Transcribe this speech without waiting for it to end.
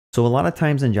So a lot of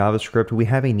times in JavaScript, we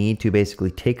have a need to basically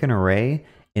take an array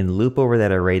and loop over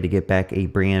that array to get back a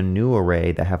brand new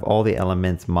array that have all the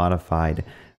elements modified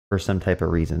for some type of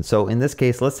reason. So in this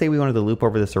case, let's say we wanted to loop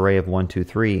over this array of 1, 2,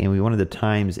 3, and we wanted to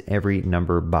times every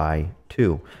number by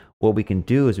 2. What we can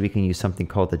do is we can use something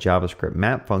called the JavaScript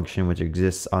map function, which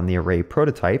exists on the array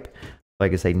prototype.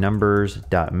 Like I say,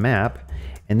 numbers.map.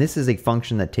 And this is a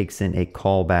function that takes in a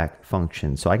callback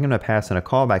function. So I'm going to pass in a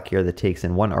callback here that takes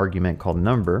in one argument called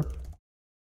number.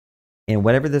 And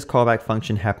whatever this callback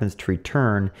function happens to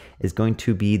return is going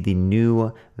to be the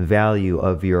new value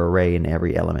of your array in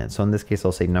every element. So in this case,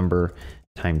 I'll say number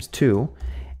times 2.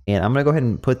 And I'm going to go ahead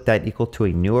and put that equal to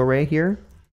a new array here.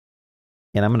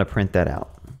 And I'm going to print that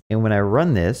out. And when I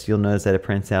run this, you'll notice that it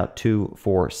prints out 2,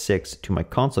 4, 6 to my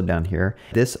console down here.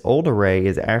 This old array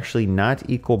is actually not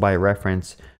equal by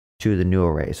reference to the new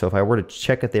array. So if I were to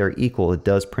check if they are equal, it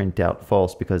does print out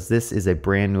false because this is a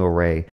brand new array